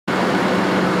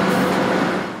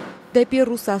Դեպի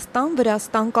Ռուսաստան,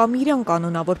 Վրաստան կամ Իրան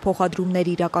կանոնավոր փոխադրումներ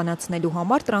իրականացնելու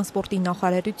համար Տրանսպորտի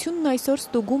նախարարությունն այսօր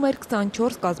ստուգում էր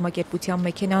 24 կազմակերպության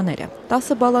մեքենաները։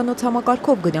 10 բալանոց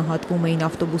համակարգով գնահատվում էին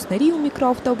ավտոբուսների ու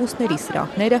միկրոավտոբուսների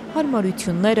սրահները,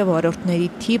 հարմարությունները, վարորդների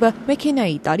թիվը,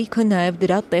 մեքենայի տարիքը, նաև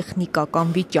դրա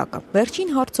տեխնիկական վիճակը։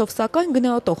 Վերջին հարցով սակայն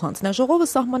գնահատող հանձնաժողովը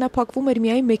սահմանափակվում էր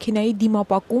միայն մեքենայի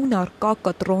դիմապակումն առկա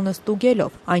կտրոնը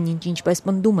ստուգելով։ Այնինչ, ինչպես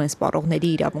պնդում են սպառողների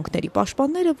իրավունքների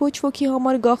պաշտպանները, ոչ ոքի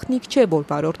համար գաղտնի չէ, որ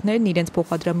վարորդներն իրենց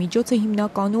փոխադրամիջոցը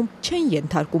հիմնականում չեն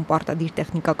ենթարկում պարտադիր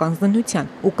տեխնիկական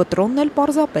զննության ու կտրոնն էլ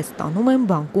պարզապես ստանում են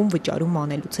բանկում վճարում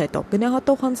անելուց հետո։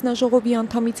 Գնահատող հանձնաժողովի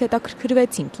անդամից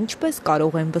հետաքրքրվեցինք, ինչպես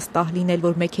կարող են վստահ լինել,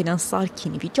 որ մեքենան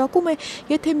սարքին վիճակում է,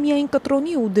 եթե միայն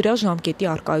կտրոնի ու դրա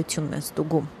ժամկետի առկայությունն են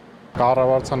ստուգում։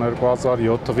 Կառավարության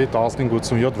 2007 թվականի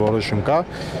 1587 որոշում կա,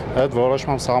 այդ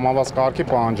որոշմամբ սահմանված կարգի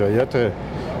պահանջ է, եթե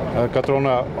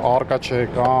կտրոնը առկա չէ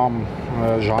կամ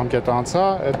ժամկետ անցա,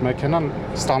 այդ մեքենան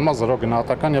ստանում է 0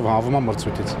 գնահատական եւ հանվում է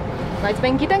մրցույթից։ Բայց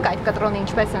մենք գիտենք այդ կտրոնը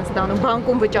ինչպես են ստանում,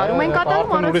 բանկում վճարում են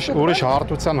կատարում, ուրիշ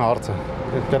հարթության հարց է։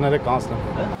 Կներեք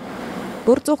անցնեմ։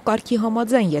 Գործող կարգի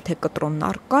համաձայն, եթե կտրոնն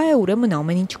առկա է, ուրեմն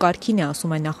ամեն ինչ կարգին է,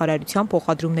 ասում է նախարարության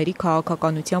փոխադրումների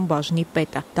քաղաքականության բաժնի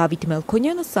պետը։ Դավիթ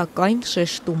Մելքոնյանը սակայն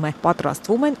շեշտում է,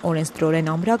 պատրաստվում են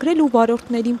օրենսդրորեն ամրագրել ու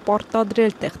վարորդներին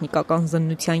պարտադրել տեխնիկական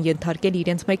զննության ենթարկել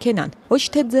իրենց մեքենան։ Ոչ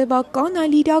թե ձևական,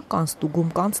 այլ իրական ստուգում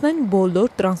կանցնեն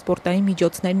բոլոր տրանսպորտային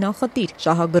միջոցներ նախատիր։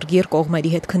 Շահագրգիռ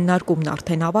կողմերի հետ քննարկումն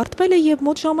արդեն ավարտվել է եւ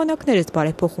մոտ ժամանակներս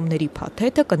բարեփոխումների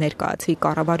փաթեթը կներկայացվի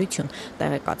կառավարություն,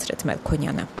 տեղեկացրեց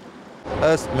Մելքոնյանը։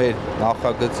 Ըստ մեր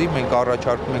նախագծի մենք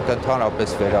առաջարկում ենք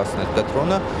ընդհանրապես վերացնել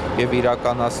կտրոնը եւ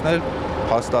իրականացնել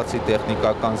փաստացի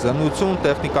տեխնիկական զննություն,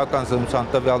 տեխնիկական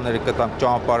զննության տվյալները կտանք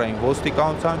ճանապարհային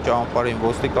ոստիկանության, ճանապարհային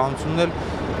ոստիկանությունն էլ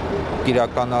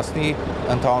իրականացնի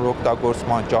ընդհանուր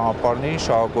օգտագործման ճանապարհներին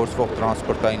շահագործվող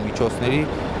տրանսպորտային միջոցների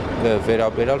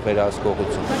վերաբերյալ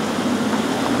վերահսկողություն։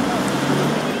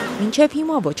 Մինչև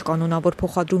հիմա ոչ կանոնավոր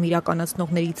փոխադրում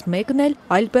իրականացնողներից մեկն էլ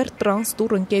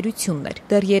Տրանսպորտի ընկերությունն էր։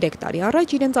 Դեռ 3 տարի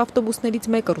առաջ իրենց ավտոբուսներից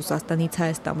մեկը Ռուսաստանից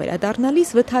Հայաստան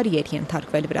վերադառնալիս վթարի էր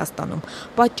ենթարկվել Վրաստանում։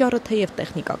 Պատճառը թեև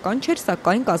տեխնիկական չէր,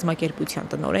 սակայն կազմակերպության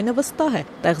տնօրենը վստահ է,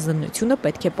 տեղզննությունը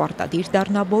պետք է պարտադիր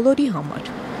դառնա բոլորի համար։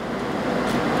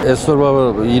 Այսօրվա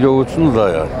իրողությունը դա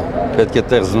է, պետք է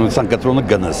տեղզննության կտրոնը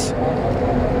գնաս։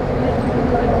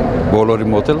 Բոլորի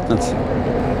մոտ էլ տենց։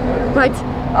 Բայց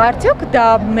արդյոք դա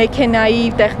մեքենայի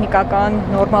տեխնիկական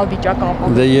նորմալ վիճակը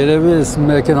ապահովում։ Դե երևի այս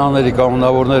մեքենաների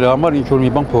կանոնավորների համար ինչ-որ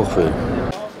մի բան փոխվի։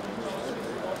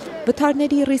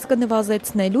 Վթարների ռիսկը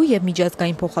նվազեցնելու եւ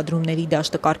միջազգային փոխադրումների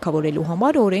դաշտը կարգավորելու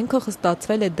համար օրենքը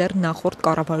խստացվել է դեռ նախորդ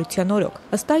կառավարության օրոք։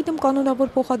 Ըստ այդմ կանոնավոր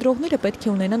փոխադրողները պետք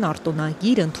է ունենան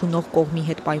արտոնագիր, ընդունող կողմի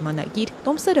հետ պայմանագիր,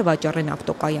 տոմսերը վաճառեն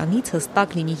ավտոկայանից,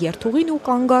 հստակ լինի երթուղին ու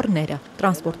կանգառները։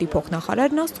 Տրանսպորտի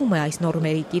փոխնախարարն ասում է, այս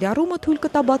նորմերի կիրառումը թույլ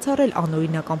կտա բացառել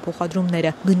անօրինական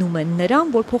փոխադրումները։ Գնում են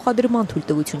նրան, որ փոխադրման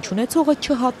թույլտվություն չունեցողը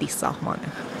չհատի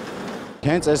սահմանը։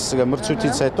 Հենց այս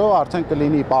մրցույթից հետո արդեն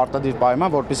կլինի պարտադիր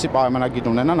պայման, որպեսզի պայմանագիր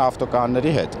ունենան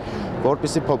ավտոկայանների հետ,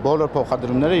 որպեսզի բոլոր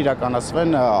փոխադրումները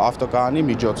իրականացվեն ավտոկայանի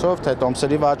միջոցով, թե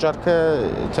տոմսերի վաճառքը,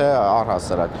 թե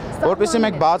առհասարակ։ Որպեսզի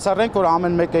մենք բացառենք, որ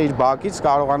ամեն մեկը իր բակից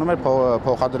կարողանում է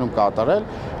փոխադրում կատարել,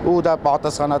 ու դա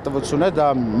պատասխանատվություն է,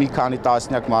 դա մի քանի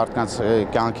տասնյակ մարդկանց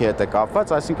կյանքի հետ է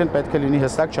կապված, այսինքն պետք է լինի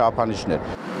հստակ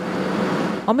չափանիշներ։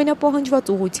 Ամենապահանջված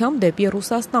ուղղությամբ դեպի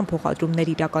Ռուսաստան փոխադրումներ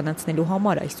իրականացնելու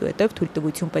համար այսուհետև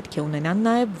թույլտվություն պետք է ունենան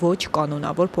նաև ոչ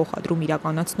կանոնավոր փոխադրում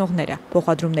իրականացնողները։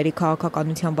 Փոխադրումների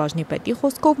քաղաքականության բաժնի պետի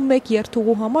խոսքով մեկ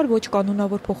երթուղու համար ոչ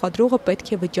կանոնավոր փոխադրողը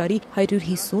պետք է վճարի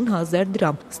 150,000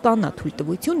 դրամ, ստանա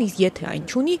թույլտվություն, իսկ եթե այն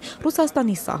չունի,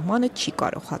 Ռուսաստանի սահմանը չի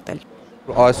կարող հատել։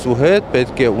 Այսուհետ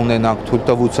պետք է ունենանք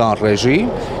թույլտվության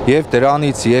ռեժիմ եւ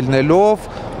դրանից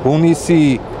ելնելով հունիսի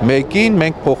 1-ին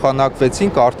մենք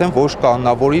փոխանակվեցինք արդեն ոչ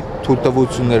կանոնավորի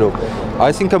թույլտվություններով։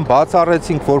 Այսինքն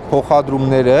բացառեցինք, որ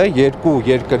փոխադրումները երկու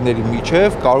երկրների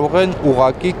միջև կարող են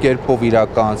ուղղակի կերպով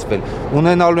իրականացվել։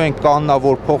 Ունենալու են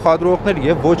կանոնավոր փոխադրողներ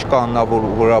եւ ոչ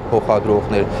կանոնավոր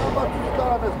փոխադրողներ։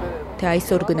 Թե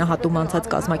այսօր գնահատում անցած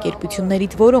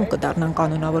կազմակերպություններից որոնք կդառնան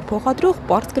կանոնավոր փոխադրող,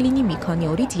 պարզ կլինի մի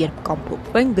քանի օրից, երբ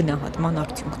կամփոփվեն գնահատման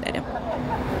արդյունքները։